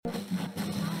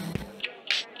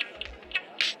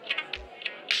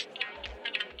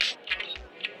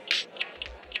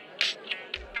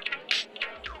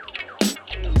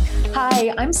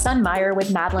Hi, I'm Sunne Meyer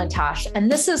with Madeline Tosh,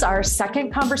 and this is our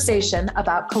second conversation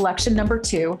about collection number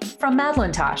 2 from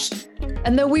Madeline Tosh.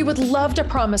 And though we would love to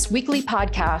promise weekly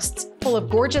podcasts full of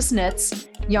gorgeous knits,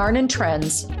 yarn, and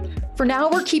trends, for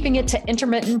now we're keeping it to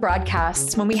intermittent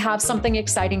broadcasts when we have something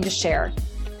exciting to share.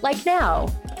 Like now,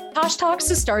 Tosh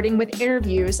Talks is starting with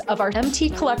interviews of our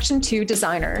MT Collection 2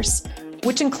 designers,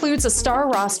 which includes a star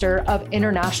roster of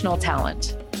international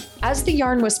talent. As the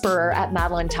yarn whisperer at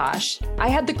Madeline Tosh, I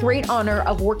had the great honor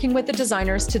of working with the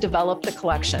designers to develop the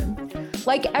collection.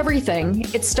 Like everything,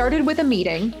 it started with a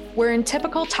meeting where, in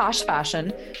typical Tosh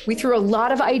fashion, we threw a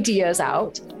lot of ideas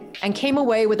out and came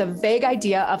away with a vague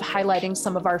idea of highlighting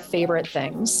some of our favorite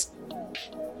things.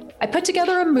 I put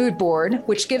together a mood board,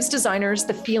 which gives designers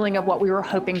the feeling of what we were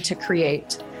hoping to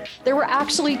create. There were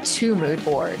actually 2 mood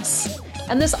boards.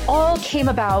 And this all came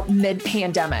about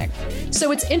mid-pandemic.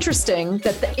 So it's interesting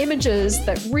that the images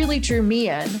that really drew me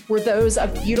in were those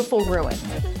of beautiful ruin.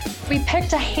 We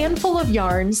picked a handful of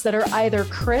yarns that are either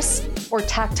crisp or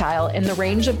tactile in the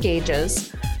range of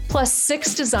gauges, plus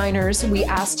 6 designers we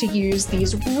asked to use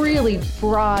these really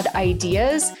broad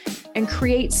ideas and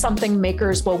create something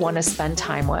makers will want to spend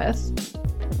time with.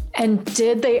 And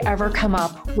did they ever come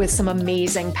up with some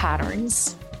amazing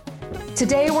patterns?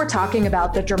 Today, we're talking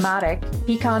about the dramatic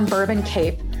Pecan Bourbon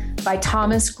Cape by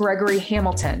Thomas Gregory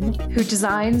Hamilton, who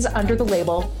designs under the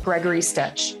label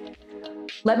GregoryStitch.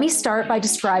 Let me start by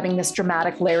describing this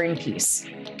dramatic layering piece.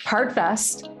 Part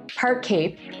vest, part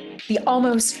cape, the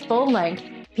almost full-length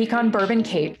Pecan Bourbon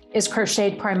Cape is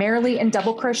crocheted primarily in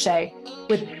double crochet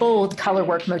with bold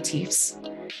colorwork motifs.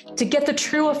 To get the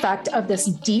true effect of this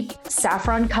deep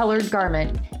saffron-colored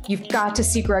garment, you've got to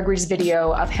see Gregory's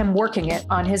video of him working it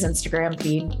on his Instagram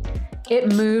feed.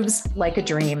 It moves like a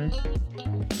dream.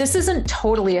 This isn't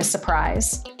totally a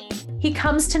surprise. He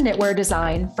comes to knitwear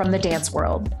design from the dance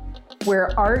world,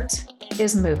 where art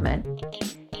is movement.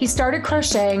 He started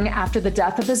crocheting after the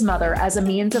death of his mother as a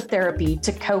means of therapy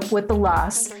to cope with the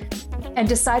loss, and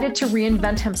decided to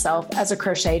reinvent himself as a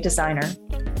crochet designer.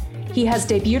 He has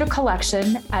debuted a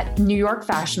collection at New York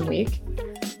Fashion Week,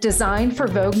 designed for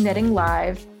Vogue Knitting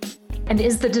Live, and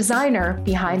is the designer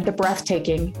behind the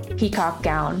breathtaking Peacock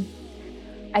Gown.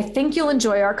 I think you'll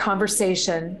enjoy our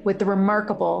conversation with the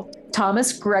remarkable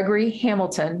Thomas Gregory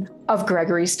Hamilton of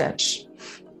GregoryStitch.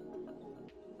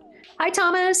 Hi,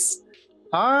 Thomas.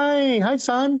 Hi,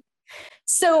 Sunne.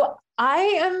 So I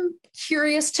am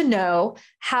curious to know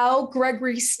how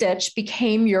GregoryStitch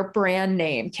became your brand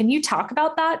name. Can you talk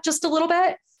about that just a little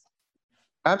bit?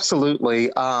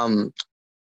 Absolutely.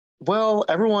 Well,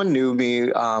 everyone knew me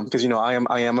because I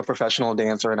am a professional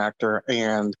dancer and actor,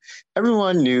 and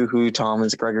everyone knew who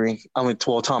Thomas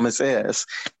is,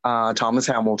 Thomas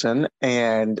Hamilton,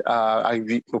 and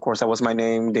of course that was my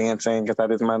name dancing because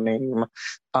that is my name.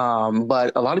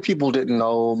 But a lot of people didn't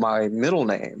know my middle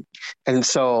name, and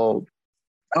so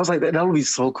I was like, that would be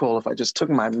so cool if I just took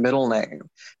my middle name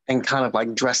and kind of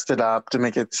like dressed it up to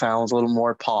make it sound a little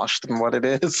more posh than what it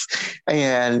is.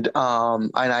 And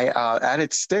I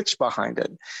added Stitch behind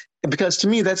it because to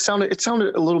me, it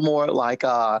sounded a little more like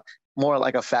a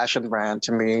fashion brand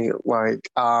to me, like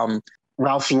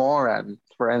Ralph Lauren,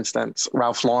 for instance,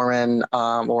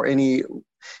 or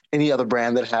any other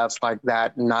brand that has like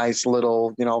that nice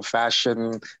little,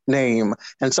 fashion name.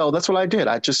 And so that's what I did.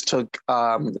 I just took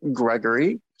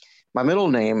Gregory, my middle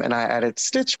name, and I added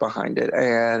Stitch behind it.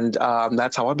 And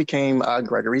that's how I became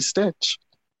GregoryStitch.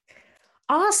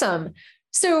 Awesome.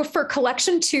 So for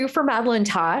collection 2 for Madeline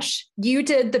Tosh, you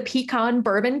did the Pecan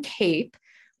Bourbon Cape,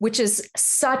 which is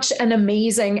such an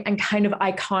amazing and kind of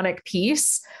iconic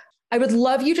piece. I would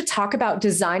love you to talk about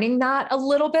designing that a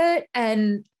little bit.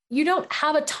 And you don't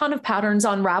have a ton of patterns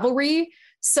on Ravelry,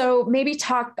 so maybe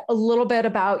talk a little bit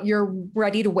about your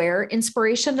ready-to-wear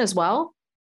inspiration as well.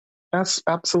 That's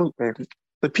absolutely.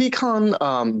 The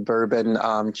Pecan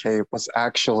Bourbon Cape was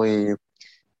actually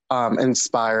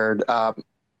inspired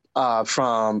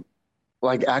from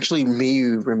actually me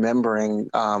remembering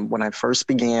when I first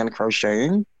began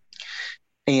crocheting.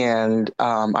 And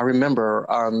I remember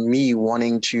me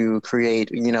wanting to create,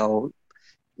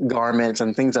 garments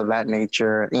and things of that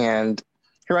nature. And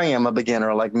here I am, a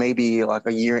beginner, maybe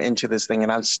a year into this thing,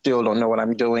 and I still don't know what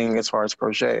I'm doing as far as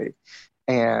crochet.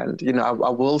 And, I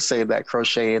will say that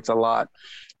crochet, it's a lot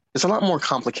more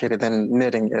complicated than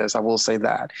knitting is. I will say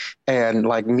that. And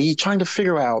me trying to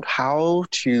figure out how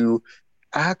to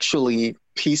actually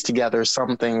piece together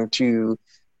something to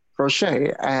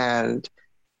crochet. And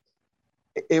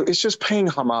it's just paying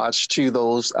homage to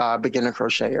those beginner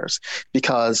crocheters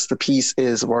because the piece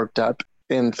is worked up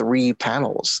in 3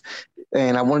 panels.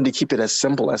 And I wanted to keep it as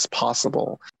simple as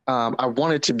possible. I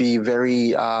wanted to be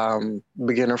very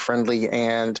beginner friendly,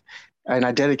 and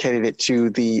I dedicated it to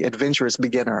the adventurous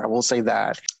beginner. I will say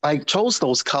that. I chose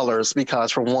those colors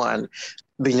because, for one,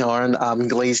 the yarn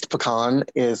glazed pecan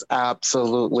is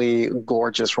absolutely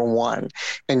gorgeous, for one.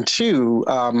 And two,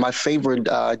 my favorite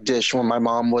dish when my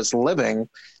mom was living,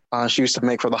 she used to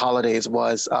make for the holidays,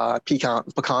 was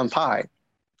pecan pie.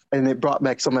 And it brought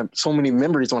back so many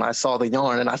memories when I saw the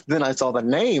yarn, and then I saw the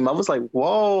name. I was like,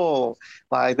 "Whoa!"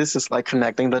 Like, this is like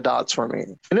connecting the dots for me.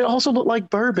 And it also looked like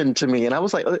bourbon to me, and I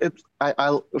was like,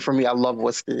 for me, I love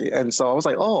whiskey, and so I was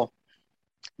like, "Oh,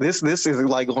 this is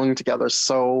like going together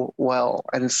so well."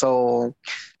 And so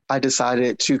I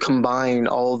decided to combine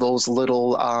all those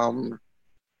little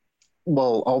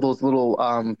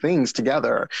things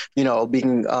together,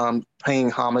 being paying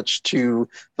homage to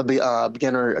the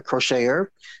beginner crocheter,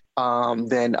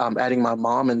 then adding my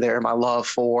mom in there, my love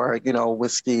for,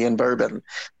 whiskey and bourbon.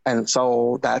 And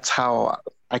so that's how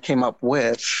I came up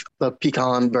with the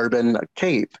Pecan Bourbon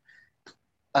Cape.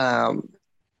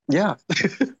 Yeah.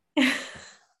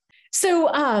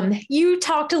 So you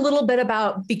talked a little bit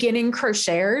about beginning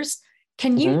crocheters.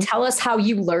 Can you tell us how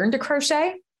you learned to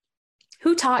crochet?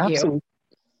 Who taught Absolutely. you?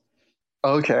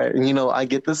 Okay, I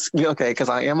get this, okay, because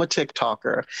I am a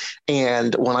TikToker,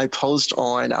 and when I post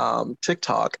on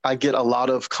TikTok, I get a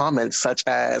lot of comments such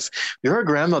as, "Your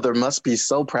grandmother must be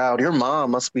so proud. Your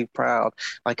mom must be proud.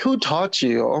 Like, who taught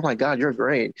you? Oh my God, you're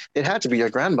great. It had to be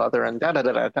your grandmother," and da da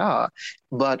da da da.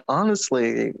 But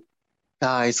honestly,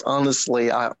 guys,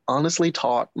 I honestly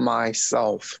taught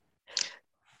myself.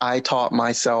 I taught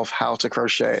myself how to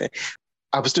crochet.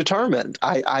 I was determined.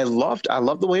 I loved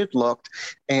the way it looked.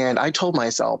 And I told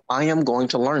myself, I am going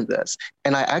to learn this.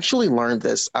 And I actually learned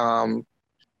this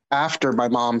after my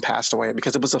mom passed away,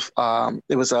 because it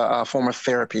was a form of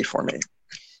therapy for me.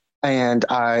 And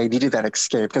I needed that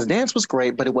escape, because dance was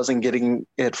great, but it wasn't getting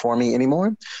it for me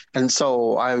anymore. And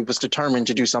so I was determined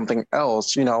to do something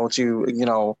else,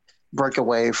 to break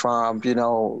away from,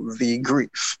 the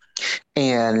grief.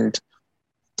 And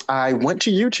I went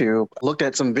to YouTube, looked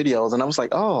at some videos, and I was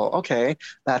like, "Oh, okay,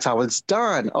 that's how it's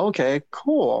done. Okay,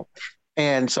 cool."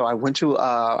 And so I went to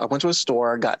a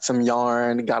store, got some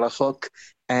yarn, got a hook,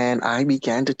 and I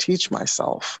began to teach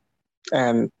myself.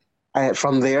 And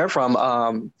from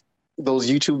those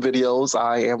YouTube videos,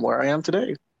 I am where I am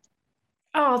today.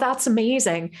 Oh, that's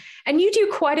amazing. And you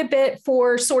do quite a bit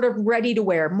for sort of ready to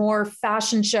wear, more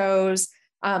fashion shows.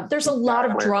 There's a lot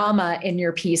of drama in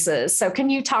your pieces. So can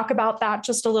you talk about that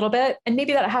just a little bit? And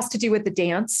maybe that has to do with the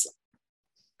dance.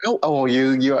 Oh,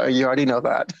 you already know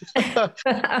that.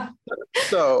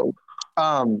 So,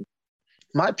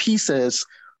 my pieces.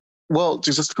 Well,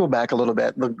 just to go back a little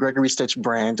bit, the GregoryStitch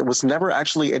brand was never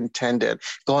actually intended,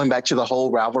 going back to the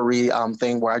whole Ravelry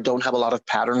thing where I don't have a lot of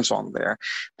patterns on there.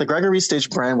 The GregoryStitch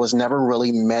brand was never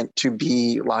really meant to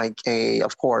be like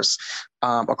of course,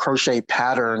 a crochet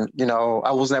pattern.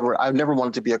 I never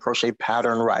wanted to be a crochet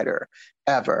pattern writer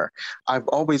ever.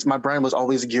 My brand was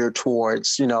always geared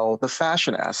towards, the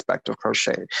fashion aspect of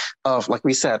crochet, of, like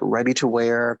we said, ready to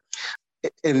wear.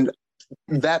 And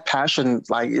that passion,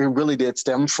 like, it really did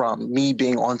stem from me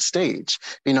being on stage,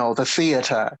 the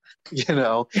theater,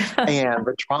 and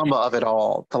the trauma of it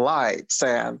all, the lights,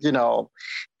 and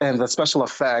the special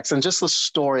effects, and just the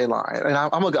storyline. And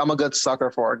I'm a good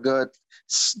sucker for a good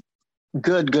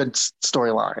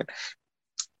storyline,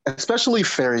 especially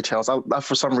fairy tales.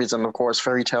 For some reason, of course,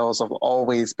 fairy tales have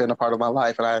always been a part of my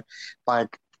life, and I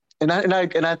like. And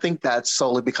I think that's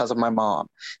solely because of my mom.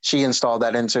 She installed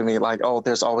that into me, like, oh,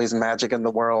 there's always magic in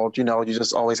the world. You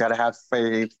just always got to have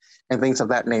faith and things of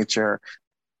that nature.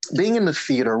 Being in the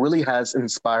theater really has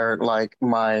inspired, like,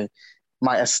 my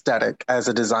aesthetic as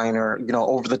a designer,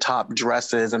 over the top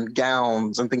dresses and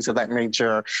gowns and things of that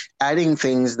nature, adding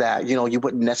things that, you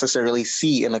wouldn't necessarily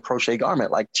see in a crochet garment,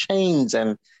 like chains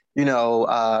and,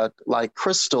 like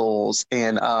crystals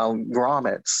and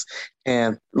grommets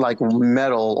and like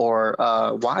metal or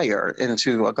wire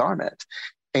into a garment.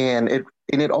 And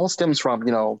it all stems from,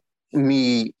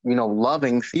 me,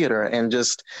 loving theater, and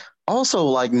just also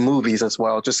like movies as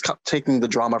well, just taking the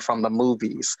drama from the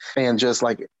movies and just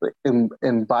like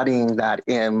embodying that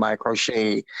in my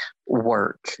crochet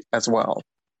work as well.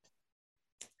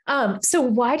 So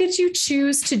why did you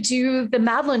choose to do the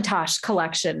Madeline Tosh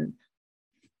collection?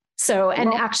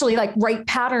 And actually like write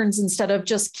patterns instead of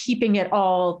just keeping it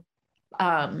all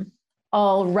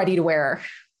ready to wear,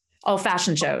 all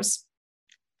fashion shows?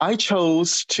 I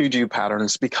chose to do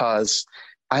patterns because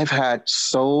I've had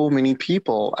so many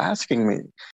people asking me,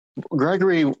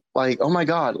 "Gregory, like, oh my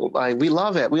God, like we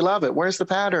love it. We love it. Where's the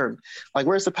pattern? Like,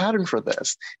 where's the pattern for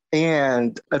this?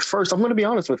 And at first, I'm going to be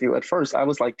honest with you. At first, I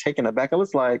was like taken aback. I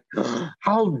was like,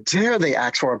 how dare they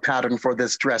ask for a pattern for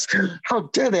this dress? How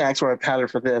dare they ask for a pattern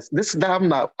for this? I'm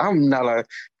not a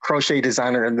crochet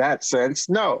designer in that sense.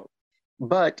 No.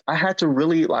 But I had to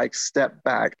really like step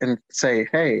back and say,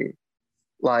 hey,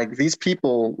 like these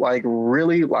people like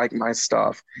really like my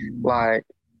stuff. Like,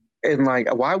 and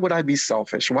like, why would I be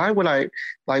selfish? Why would I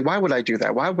do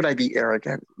that? Why would I be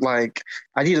arrogant? Like,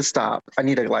 I need to stop. I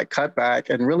need to like cut back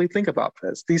and really think about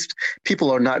this. These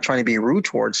people are not trying to be rude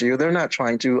towards you. They're not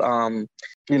trying to,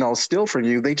 steal from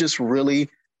you. They just really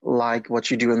like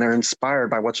what you do and they're inspired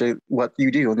by what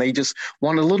you do. And they just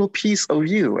want a little piece of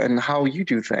you and how you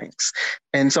do things.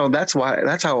 And so that's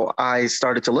how I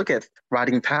started to look at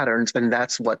writing patterns. And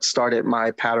that's what started my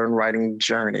pattern writing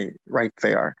journey right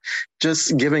there.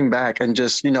 Just giving back and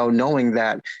just, knowing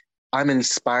that I'm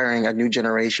inspiring a new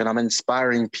generation. I'm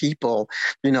inspiring people,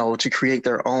 to create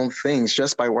their own things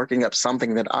just by working up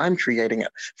something that I'm creating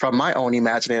from my own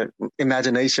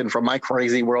imagination, from my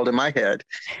crazy world in my head.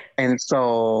 And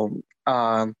so,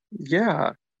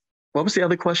 yeah. What was the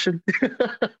other question?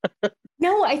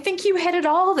 No, I think you hit it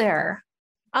all there.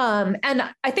 And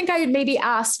I think I had maybe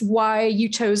asked why you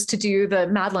chose to do the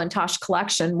Madeline Tosh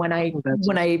collection when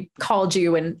I called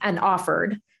you and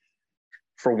offered.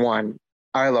 For one,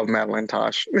 I love Madeline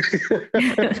Tosh.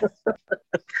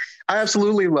 I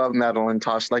absolutely love Madeline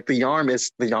Tosh. Like the yarn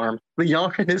is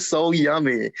so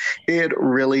yummy. It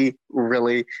really,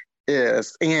 really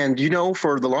is. And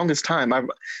for the longest time,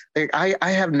 I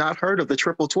have not heard of the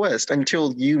triple twist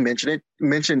until you mentioned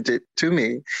it to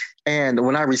me. And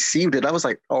when I received it, I was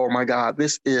like, oh my God,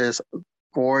 this is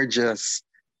gorgeous.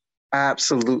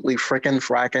 Absolutely freaking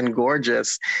fracking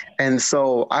gorgeous. And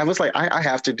so I was like, I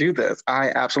have to do this.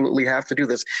 I absolutely have to do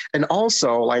this. And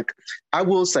also, like, I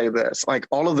will say this, like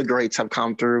all of the greats have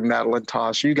come through Madeline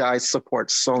Tosh. You guys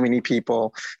support so many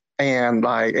people. And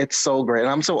like, it's so great. And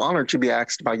I'm so honored to be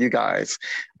asked by you guys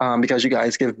because you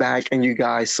guys give back and you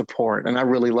guys support. And I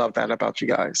really love that about you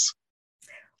guys.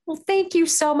 Well, thank you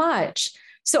so much.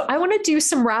 So I want to do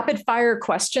some rapid fire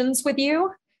questions with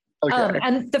you. Okay.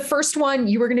 And the first one,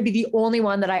 you were going to be the only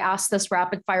one that I asked this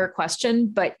rapid fire question,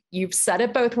 but you've said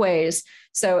it both ways.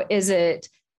 So is it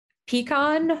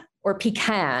pecan or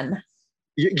pecan?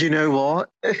 You know what?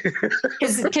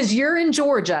 Because you're in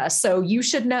Georgia, so you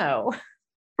should know.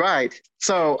 Right.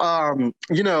 So,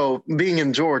 being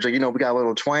in Georgia, we got a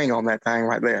little twang on that thing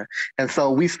right there. And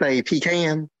so we say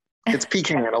pecan. It's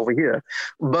pecan over here.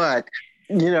 But,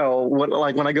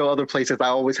 when I go other places, I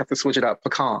always have to switch it up.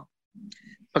 Pecan.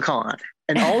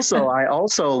 And also, I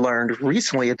also learned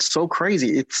recently, it's so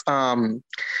crazy. It's, I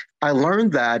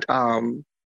learned that, I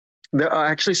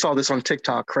actually saw this on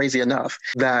TikTok, crazy enough,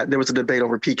 that there was a debate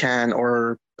over pecan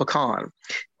or pecan.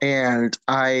 And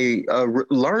I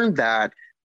learned that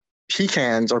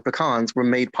pecans or pecans were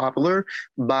made popular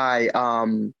by,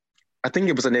 I think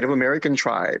it was a Native American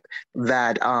tribe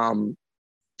that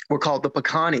were called the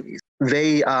Pecanis.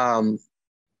 They,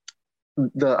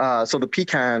 so the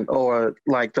pecan or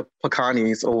like the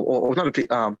pecanis or not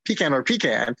a pecan or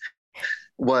pecan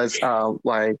was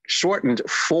like shortened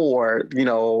for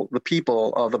the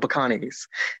people of the pecanis,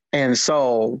 and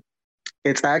so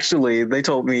they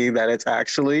told me that it's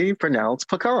actually pronounced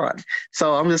pecan.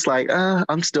 So I'm just like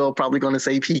I'm still probably going to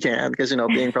say pecan because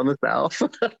being from the South.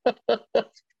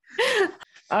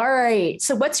 All right,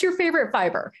 so what's your favorite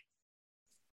fiber?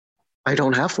 I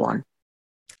don't have one.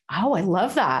 Oh, I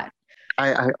love that.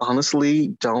 I honestly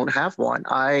don't have one.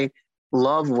 I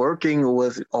love working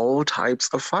with all types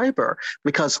of fiber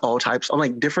because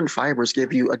different fibers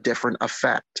give you a different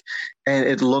effect and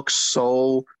it looks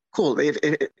so cool.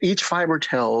 Each fiber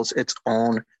tells its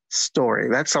own story.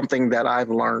 That's something that I've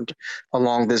learned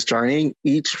along this journey.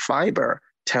 Each fiber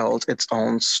tells its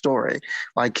own story.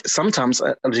 Like sometimes,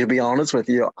 to be honest with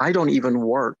you, I don't even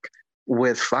work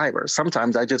with fiber.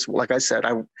 Sometimes I just, like I said,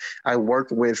 I work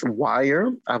with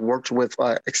wire. I've worked with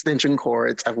extension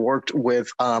cords. I've worked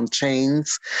with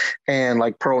chains and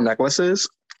like pearl necklaces.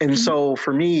 And so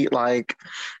for me, like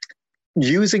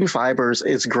using fibers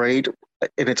is great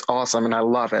and it's awesome and I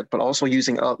love it, but also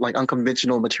using like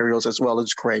unconventional materials as well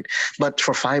is great. But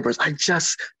for fibers, I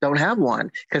just don't have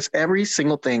one because every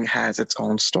single thing has its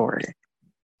own story.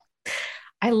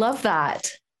 I love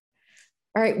that.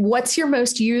 All right. What's your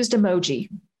most used emoji?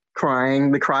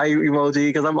 Crying, the cry emoji,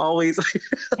 because I'm always,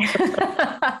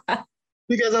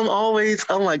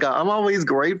 oh my God, I'm always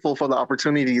grateful for the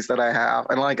opportunities that I have.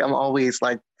 And like, I'm always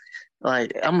like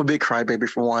I'm a big crybaby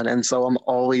for one. And so I'm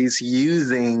always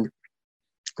using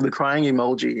the crying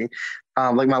emoji,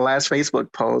 like my last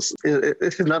Facebook post,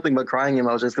 it's nothing but crying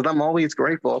emojis because I'm always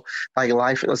grateful. Like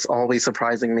life is always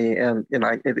surprising me, and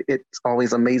it's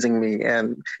always amazing me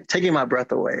and taking my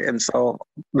breath away. And so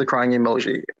the crying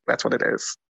emoji, that's what it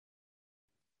is.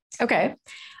 Okay.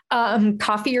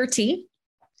 Coffee or tea?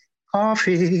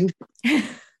 Coffee.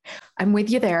 I'm with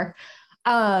you there.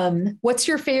 What's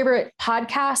your favorite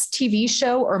podcast, TV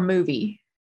show, or movie?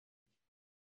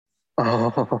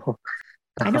 Oh,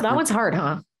 I know that one's hard,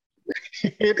 huh?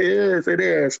 it is. It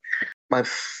is. My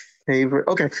favorite.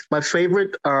 Okay, my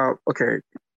favorite.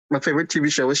 My favorite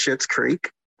TV show is Schitt's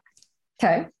Creek.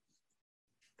 Okay.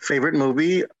 Favorite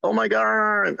movie. Oh my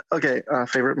God. Okay.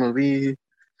 Favorite movie.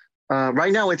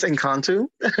 Right now it's Encanto.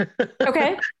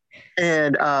 Okay.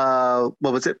 And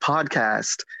what was it?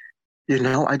 Podcast.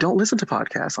 I don't listen to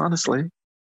podcasts, honestly.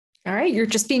 All right. You're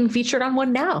just being featured on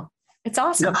one now. It's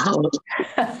awesome. No.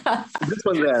 This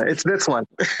one there. It's this one.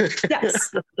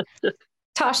 Yes.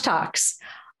 Tosh Talks.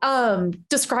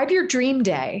 Describe your dream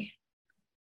day.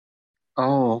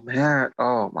 Oh man.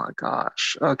 Oh my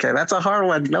gosh. Okay. That's a hard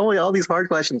one. No, all these hard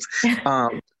questions.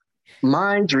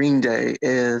 My dream day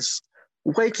is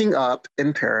waking up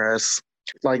in Paris,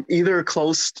 like either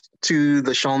close to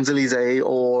the Champs-Élysées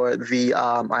or the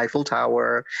Eiffel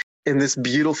Tower, in this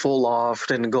beautiful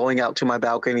loft, and going out to my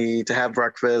balcony to have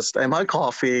breakfast and my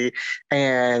coffee,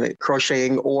 and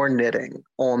crocheting or knitting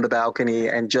on the balcony,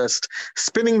 and just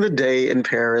spending the day in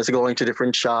Paris, going to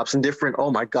different shops and different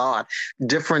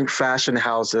fashion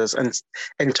houses,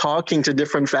 and talking to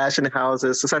different fashion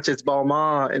houses such as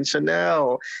Balmain and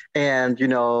Chanel, and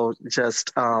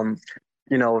just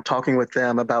talking with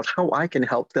them about how I can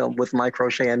help them with my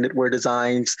crochet and knitwear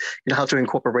designs, how to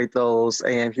incorporate those,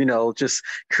 and, just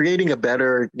creating a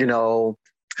better,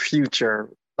 future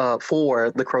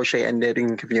for the crochet and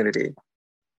knitting community.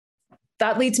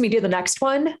 That leads me to the next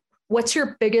one. What's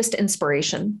your biggest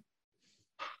inspiration?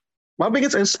 My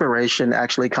biggest inspiration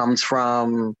actually comes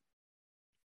from,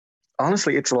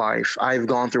 honestly, it's life. I've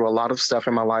gone through a lot of stuff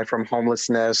in my life, from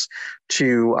homelessness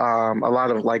to a lot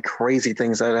of like crazy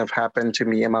things that have happened to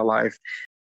me in my life,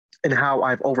 and how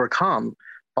I've overcome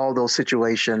all those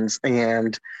situations,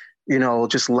 and,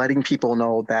 just letting people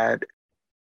know that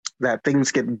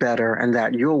things get better, and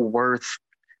that you're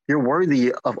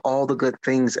worthy of all the good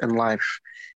things in life.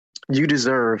 You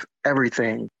deserve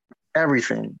everything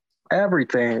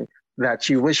that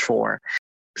you wish for.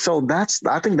 So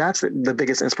I think that's the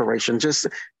biggest inspiration. Just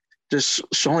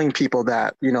showing people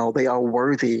that, they are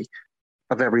worthy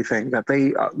of everything, that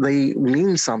they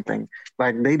mean something,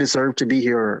 like they deserve to be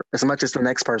here as much as the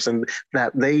next person,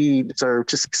 that they deserve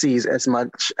to succeed as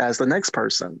much as the next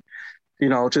person.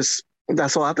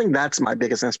 So I think that's my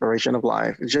biggest inspiration of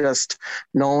life. Just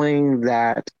knowing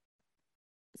that,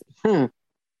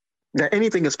 that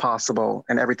anything is possible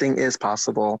and everything is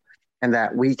possible, and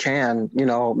that we can,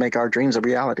 make our dreams a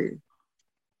reality.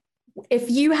 If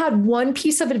you had one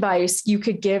piece of advice you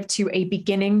could give to a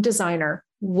beginning designer,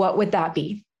 what would that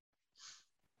be?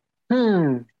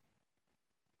 I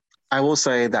will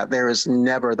say that there is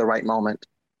never the right moment.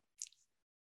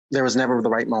 There is never the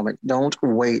right moment. Don't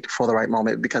wait for the right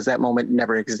moment, because that moment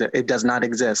never exists. It does not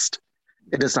exist.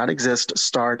 It does not exist.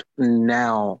 Start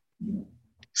now.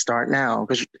 Start now.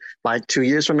 Because like 2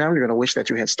 years from now, you're going to wish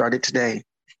that you had started today.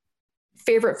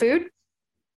 Favorite food?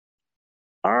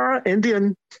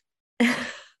 Indian.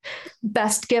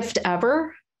 Best gift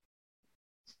ever?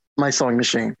 My sewing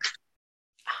machine.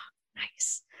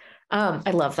 Nice.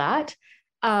 I love that.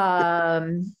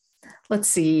 Let's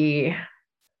see.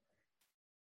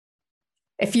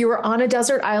 If you were on a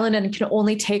desert island and can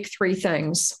only take 3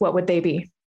 things, what would they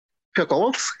be?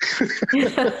 Pickles.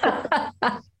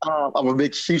 I'm a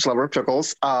huge lover of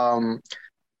pickles.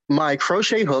 My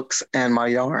crochet hooks and my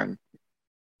yarn.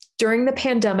 During the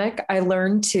pandemic, I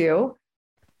learned to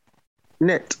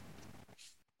knit.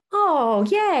 Oh,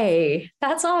 yay.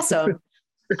 That's awesome.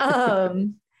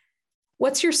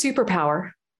 What's your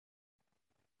superpower?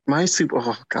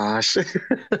 Oh gosh.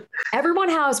 Everyone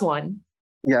has one.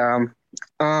 Yeah.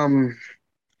 My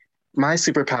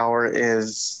superpower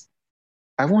is,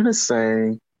 I want to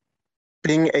say,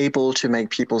 being able to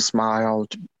make people smile,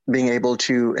 being able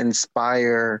to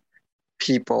inspire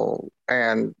people,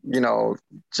 and,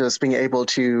 just being able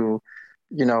to,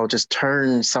 just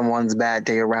turn someone's bad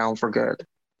day around for good.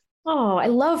 Oh, I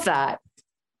love that.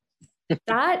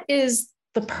 That is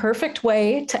the perfect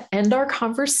way to end our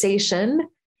conversation.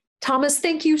 Thomas,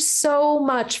 thank you so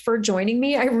much for joining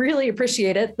me. I really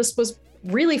appreciate it. This was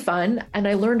really fun, and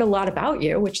I learned a lot about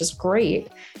you, which is great.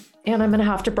 And I'm going to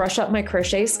have to brush up my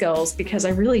crochet skills because I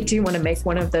really do want to make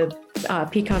one of the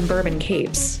Pecan Bourbon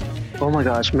Capes. Oh my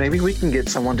gosh, maybe we can get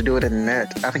someone to do it in knit.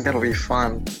 I think that'll be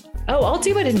fun. Oh, I'll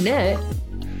do it in knit.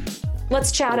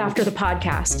 Let's chat after the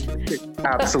podcast.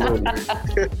 Absolutely.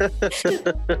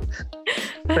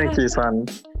 Thank you, Sunne.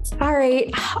 All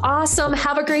right. Awesome.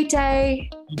 Have a great day.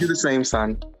 You do the same,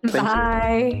 Sunne.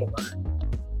 Bye. Bye.